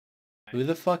Who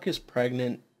the fuck is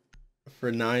pregnant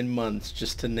for 9 months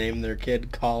just to name their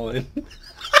kid Colin?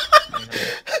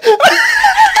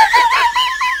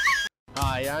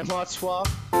 Hi, I'm Hot Swap.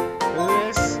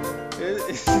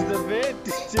 This is the bit.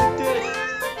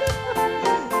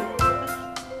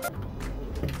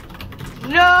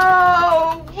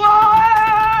 No!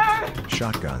 What?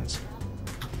 Shotguns.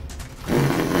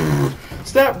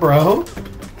 What's that, bro?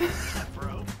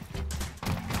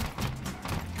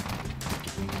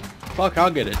 Fuck,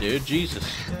 I'll get it, dude. Jesus.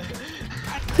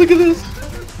 Look at this.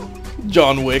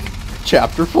 John Wick,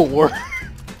 Chapter 4. I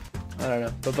don't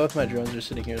know, but both my drones are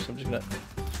sitting here, so I'm just gonna...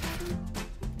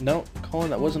 No, Colin,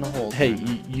 that wasn't a hold. Hey,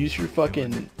 use your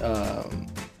fucking,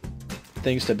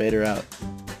 things to bait her out.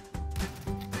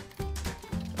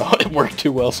 Oh, it worked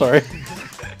too well, sorry.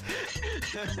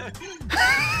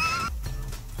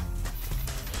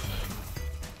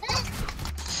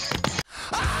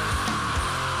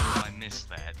 I missed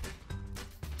that.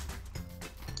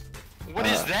 What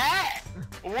is that?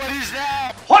 What is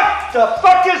that? What the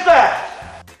fuck is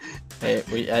that? Hey,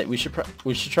 we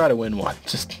should try to win one.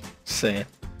 Just saying.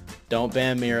 Don't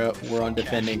ban Mira. We're on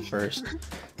defending first.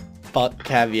 Fuck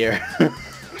Caviar.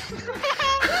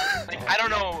 Like, I don't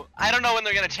know when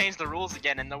they're gonna change the rules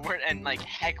again, and like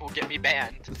heck will get me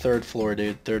banned. Third floor,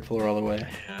 dude. Third floor all the way.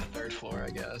 Yeah, third floor,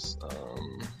 I guess.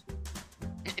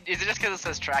 Is it just because it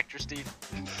says tractor, Steve?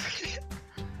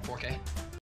 4K.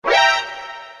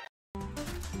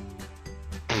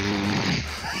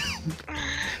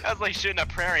 That was like shooting a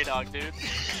prairie dog, dude.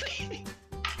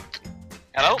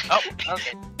 Hello? Oh,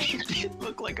 okay. It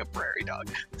looked like a prairie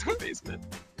dog. It's a basement.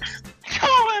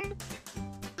 Colin!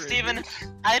 Steven,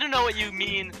 I don't know what you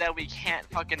mean that we can't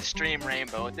fucking stream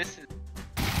Rainbow. This is...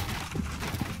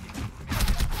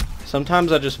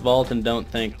 Sometimes I just vault and don't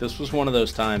think. This was one of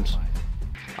those times.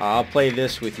 I'll play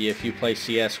this with you if you play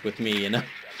CS with me, you know?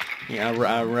 Yeah,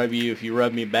 I'll rub you if you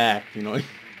rub me back, you know? You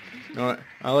know what?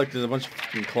 I look, there's a bunch of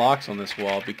fucking clocks on this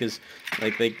wall because,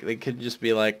 like, they could just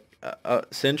be like,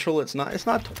 Central. It's not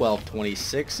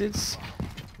 12:26. It's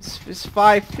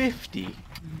 5:50.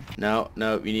 No,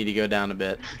 you need to go down a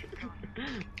bit.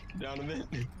 Down a bit.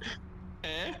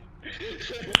 Eh?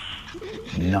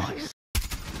 Nice.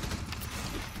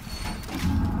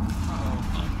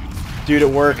 Dude, it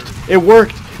worked. It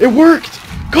worked. It worked.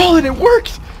 Colin, it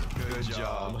worked. Good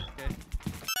job.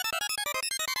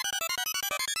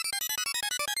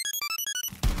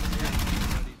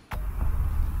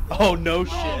 Oh no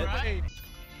shit. Right.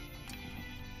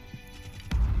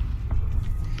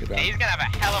 Yeah, he's gonna have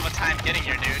a hell of a time getting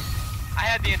here, dude. I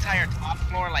had the entire top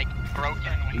floor like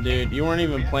broken. Dude, you weren't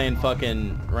even playing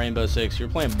fucking Rainbow Six. You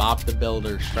were playing Bob the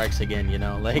Builder Strikes Again, you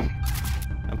know? Like,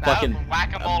 I'm fucking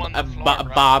whack-a-mole on the floor,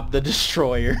 bro. Bob the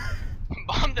Destroyer.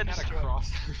 Bomb the destroyer.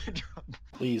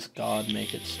 Please, God,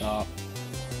 make it stop.